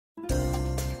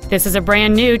This is a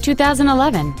brand new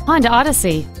 2011 Honda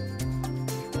Odyssey.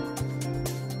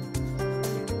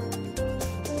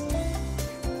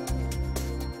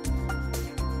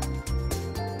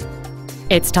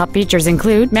 Its top features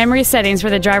include memory settings for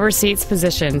the driver's seat's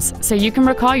positions, so you can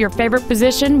recall your favorite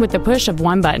position with the push of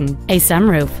one button, a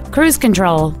sunroof, cruise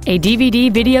control, a DVD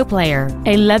video player,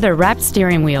 a leather-wrapped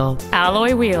steering wheel,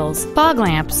 alloy wheels, fog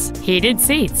lamps, heated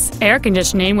seats, air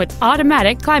conditioning with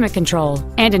automatic climate control,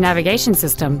 and a navigation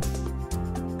system.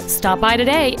 Stop by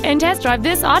today and test drive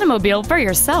this automobile for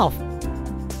yourself.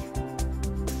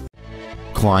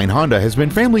 Klein Honda has been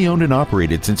family-owned and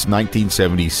operated since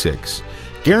 1976.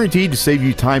 Guaranteed to save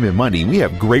you time and money, we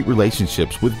have great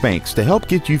relationships with banks to help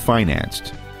get you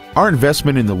financed. Our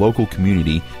investment in the local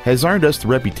community has earned us the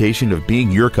reputation of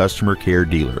being your customer care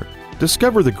dealer.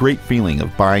 Discover the great feeling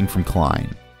of buying from Klein.